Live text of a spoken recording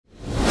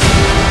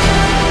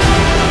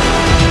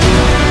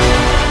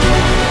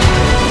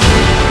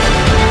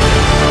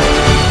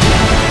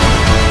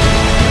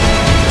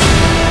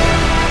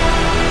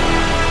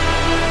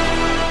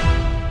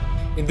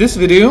In this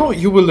video,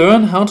 you will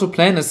learn how to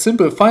plan a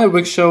simple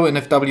fireworks show in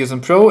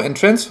FWsim Pro and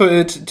transfer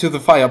it to the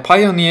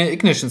FirePioneer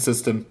ignition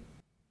system.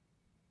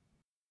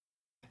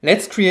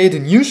 Let's create a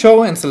new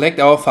show and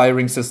select our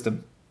firing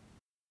system.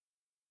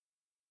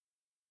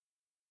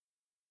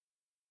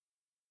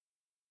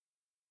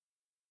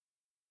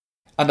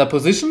 Under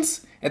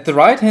Positions, at the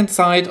right-hand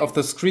side of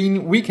the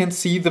screen we can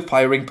see the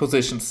firing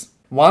positions.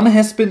 One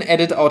has been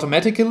added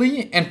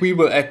automatically and we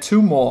will add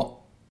 2 more.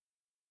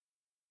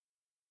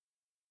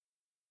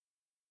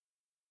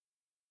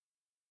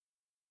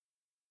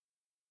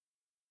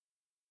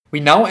 We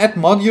now add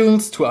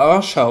modules to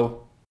our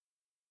show.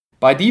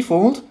 By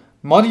default,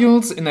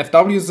 modules in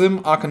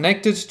FWsim are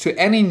connected to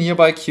any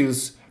nearby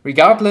queues,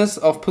 regardless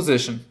of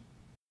position.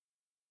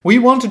 We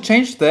want to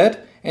change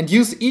that and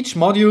use each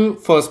module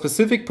for a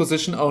specific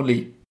position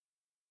only.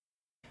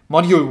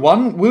 Module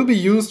 1 will be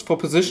used for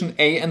position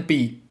A and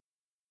B.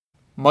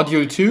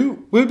 Module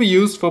 2 will be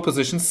used for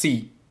position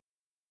C.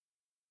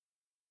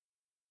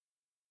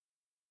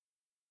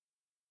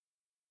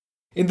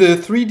 In the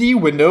 3D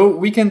window,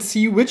 we can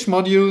see which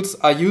modules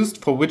are used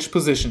for which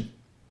position.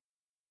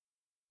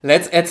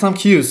 Let's add some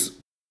cues.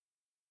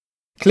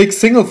 Click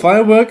Single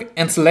Firework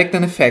and select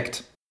an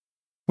effect.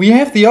 We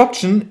have the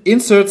option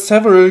Insert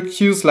several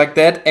cues like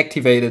that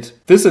activated.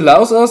 This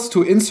allows us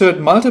to insert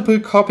multiple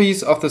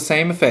copies of the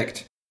same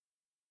effect.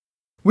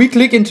 We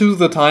click into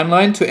the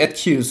timeline to add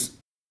cues.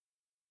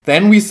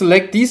 Then we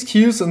select these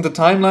cues in the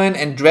timeline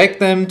and drag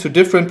them to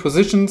different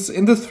positions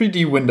in the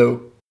 3D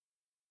window.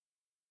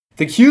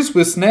 The cues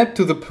will snap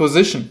to the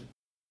position.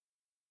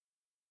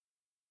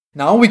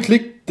 Now we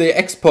click the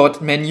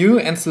Export menu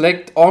and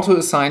select Auto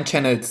Assign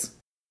Channels.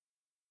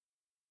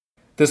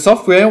 The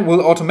software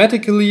will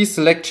automatically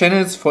select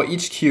channels for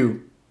each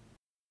cue.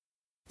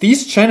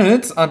 These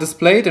channels are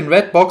displayed in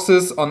red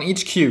boxes on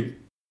each cue.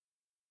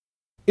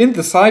 In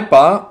the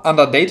sidebar,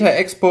 under Data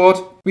Export,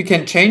 we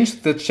can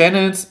change the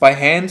channels by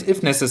hand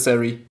if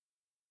necessary.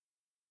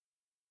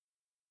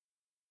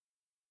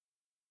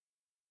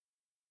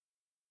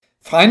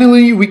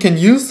 Finally, we can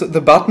use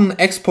the button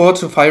Export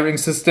to Firing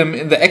System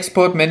in the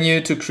Export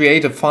menu to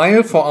create a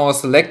file for our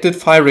selected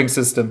firing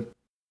system.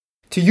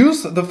 To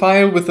use the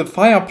file with the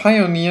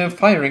FirePioneer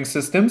firing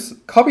systems,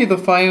 copy the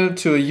file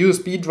to a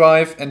USB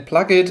drive and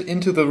plug it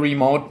into the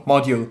remote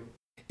module.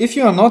 If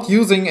you are not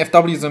using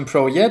FWsim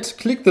Pro yet,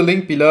 click the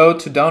link below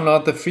to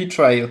download the free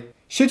trial.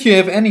 Should you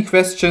have any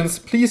questions,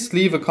 please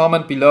leave a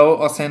comment below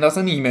or send us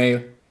an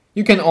email.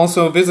 You can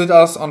also visit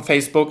us on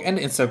Facebook and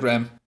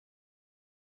Instagram.